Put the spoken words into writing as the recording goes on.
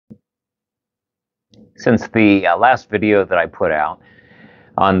Since the last video that I put out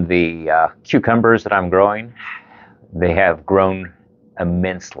on the cucumbers that I'm growing, they have grown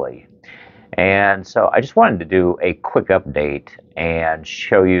immensely. And so I just wanted to do a quick update and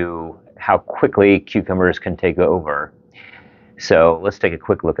show you how quickly cucumbers can take over. So let's take a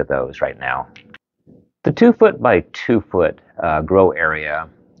quick look at those right now. The 2-foot by 2-foot grow area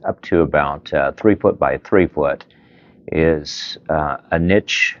up to about 3-foot by 3-foot is a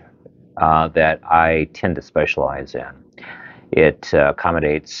niche that I tend to specialize in. It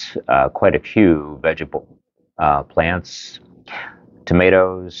accommodates quite a few vegetable plants,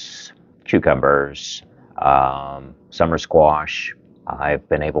 tomatoes, cucumbers, summer squash. I've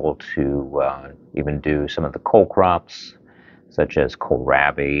been able to even do some of the cole crops, such as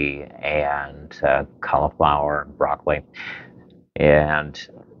kohlrabi and cauliflower, broccoli. And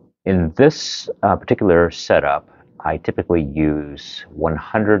in this particular setup, I typically use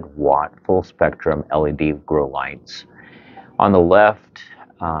 100-watt full-spectrum LED grow lights. On the left,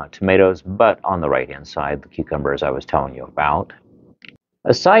 tomatoes, but on the right-hand side, the cucumbers I was telling you about.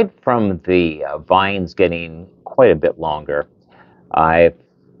 Aside from the vines getting quite a bit longer, I've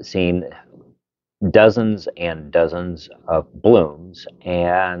seen dozens and dozens of blooms,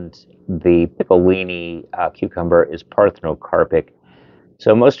 and the piccolini cucumber is parthenocarpic.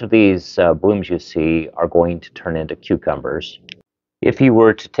 So most of these blooms you see are going to turn into cucumbers. If you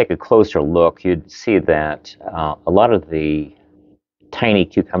were to take a closer look, you'd see that a lot of the tiny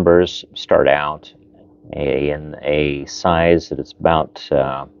cucumbers start out in a size that is about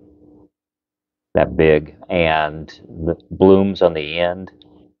that big, and the blooms on the end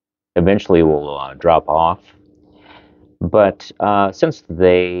eventually will drop off. But since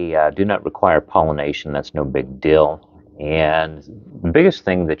they do not require pollination, that's no big deal. And the biggest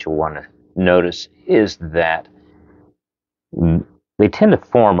thing that you'll want to notice is that they tend to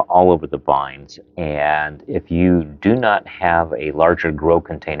form all over the vines. And if you do not have a larger grow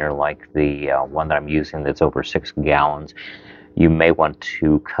container like the one that I'm using that's over 6 gallons, you may want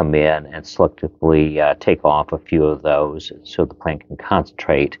to come in and selectively take off a few of those so the plant can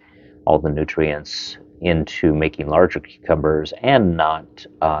concentrate all the nutrients into making larger cucumbers and not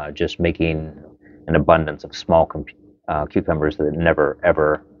just making an abundance of small cucumbers that never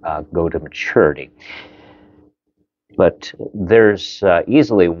ever go to maturity. But there's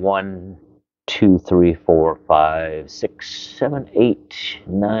easily 1, 2, 3, 4, 5, 6, 7, 8,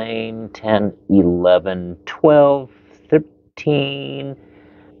 9, 10, 11, 12, 13,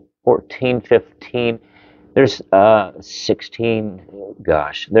 14, 15. There's 16.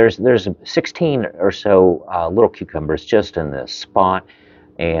 Gosh, there's 16 or so little cucumbers just in this spot,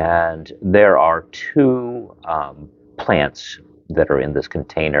 and there are 2 plants that are in this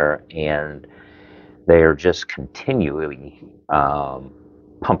container, and they are just continually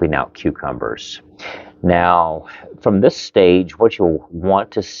pumping out cucumbers. Now, from this stage, what you'll want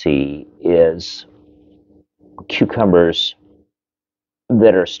to see is cucumbers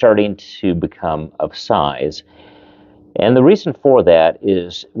that are starting to become of size. And the reason for that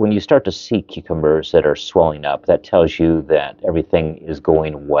is when you start to see cucumbers that are swelling up, that tells you that everything is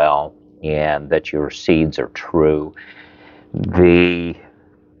going well and that your seeds are true. The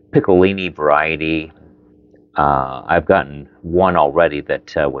piccolini variety, I've gotten one already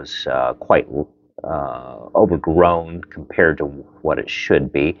that was quite overgrown compared to what it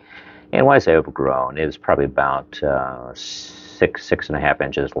should be. And when I say overgrown, it was probably about 6.5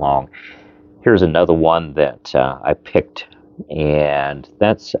 inches long. Here's another one that I picked, and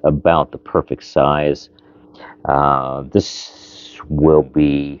that's about the perfect size. This will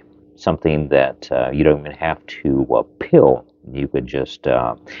be something that you don't even have to peel. You could just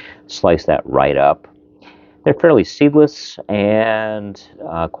slice that right up. They're fairly seedless and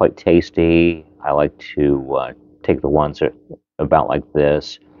quite tasty. I like to take the ones that are about like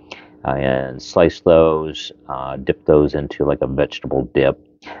this and slice those, dip those into like a vegetable dip.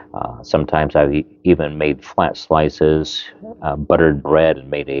 Sometimes I've even made flat slices, buttered bread,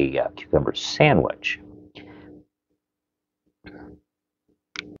 and made a cucumber sandwich.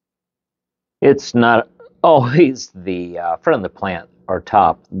 It's not always the front of the plant or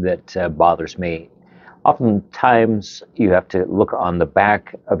top that bothers me. Oftentimes you have to look on the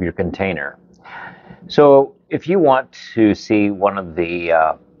back of your container. So if you want to see one of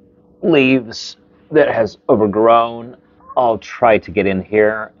the leaves that has overgrown, I'll try to get in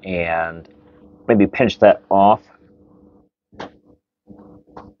here and maybe pinch that off.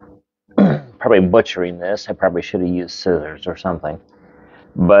 Probably butchering this. I probably should have used scissors or something.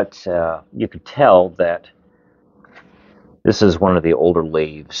 But you could tell that this is one of the older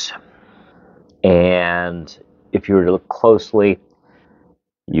leaves. And if you were to look closely,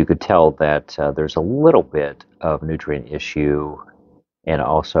 you could tell that there's a little bit of nutrient issue, and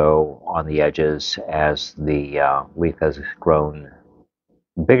also on the edges as the leaf has grown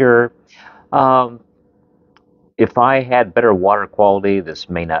bigger. Um, if I had better water quality, this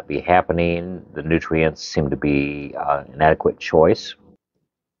may not be happening. The nutrients seem to be an adequate choice.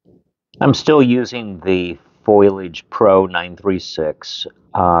 I'm still using the Foliage Pro 936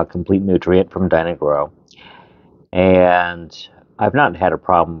 complete nutrient from Dyna-Gro, and I've not had a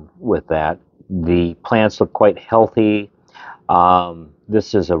problem with that. The plants look quite healthy.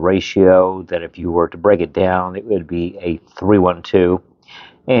 This is a ratio that if you were to break it down, it would be a 3:1:2,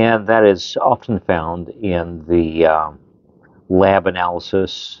 and that is often found in the lab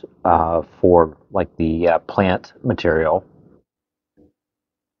analysis for like the plant material.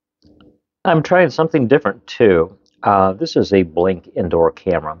 I'm trying something different too. This is a Blink indoor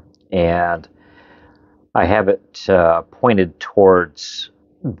camera, and I have it pointed towards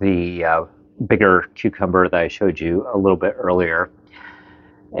the bigger cucumber that I showed you a little bit earlier.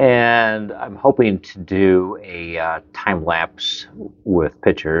 And I'm hoping to do a time lapse with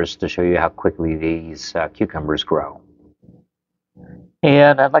pictures to show you how quickly these cucumbers grow.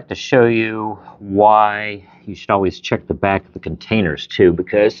 And I'd like to show you why you should always check the back of the containers too,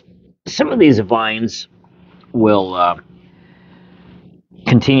 because some of these vines will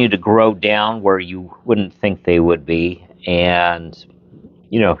continue to grow down where you wouldn't think they would be. And,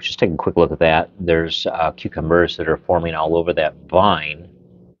 you know, just take a quick look at that. There's cucumbers that are forming all over that vine.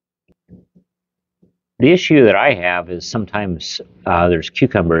 The issue that I have is sometimes there's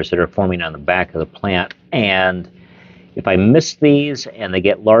cucumbers that are forming on the back of the plant, and if I miss these and they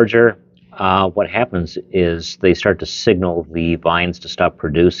get larger, what happens is they start to signal the vines to stop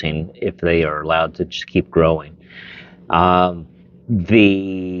producing if they are allowed to just keep growing.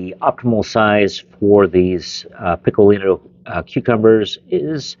 The optimal size for these piccolino cucumbers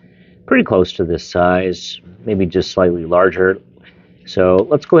is pretty close to this size, maybe just slightly larger. So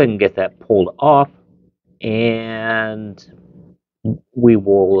let's go ahead and get that pulled off, and we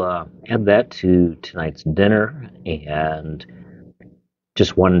will add that to tonight's dinner. And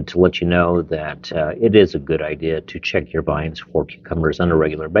just wanted to let you know that it is a good idea to check your vines for cucumbers on a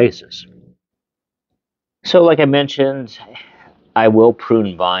regular basis. So like I mentioned, I will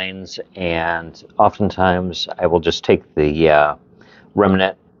prune vines, and oftentimes I will just take the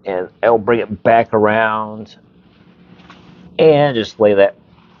remnant and I'll bring it back around and just lay that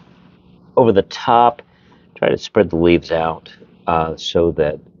over the top. Try to spread the leaves out so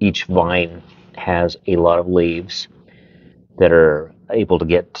that each vine has a lot of leaves that are able to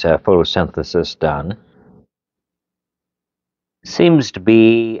get photosynthesis done. Seems to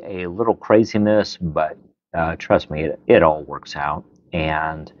be a little craziness, but trust me, it all works out.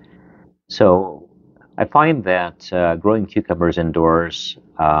 And so I find that growing cucumbers indoors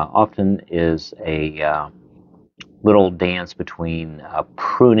often is a little dance between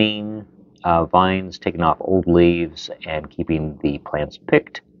pruning vines, taking off old leaves, and keeping the plants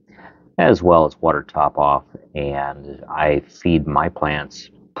picked, as well as water top off. And I feed my plants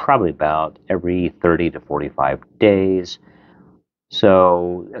probably about every 30 to 45 days.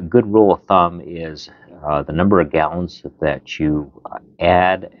 So a good rule of thumb is the number of gallons that you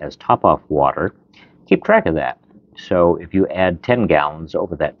add as top off water. Keep track of that. So if you add 10 gallons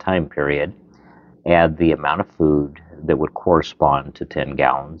over that time period, add the amount of food that would correspond to 10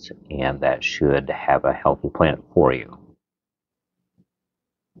 gallons, and that should have a healthy plant for you.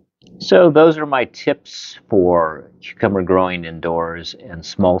 So those are my tips for cucumber growing indoors in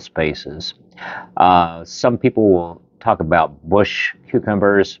small spaces. Some people will talk about bush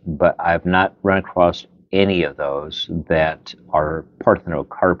cucumbers, but I've not run across any of those that are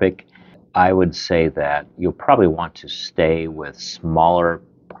parthenocarpic. I would say that you'll probably want to stay with smaller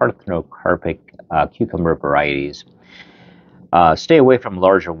parthenocarpic cucumber varieties. Stay away from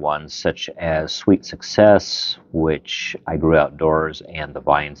larger ones such as Sweet Success, which I grew outdoors, and the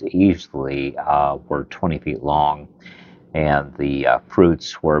vines easily were 20 feet long, and the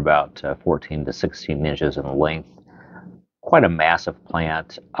fruits were about 14 to 16 inches in length. Quite a massive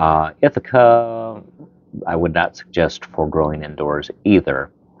plant. Ithaca, I would not suggest for growing indoors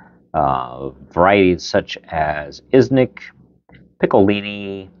either. Varieties such as Isnik,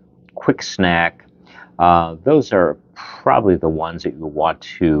 Piccolini, Quick Snack, those are probably the ones that you want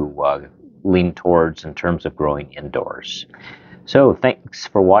to lean towards in terms of growing indoors. So thanks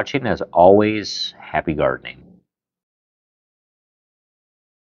for watching. As always, happy gardening.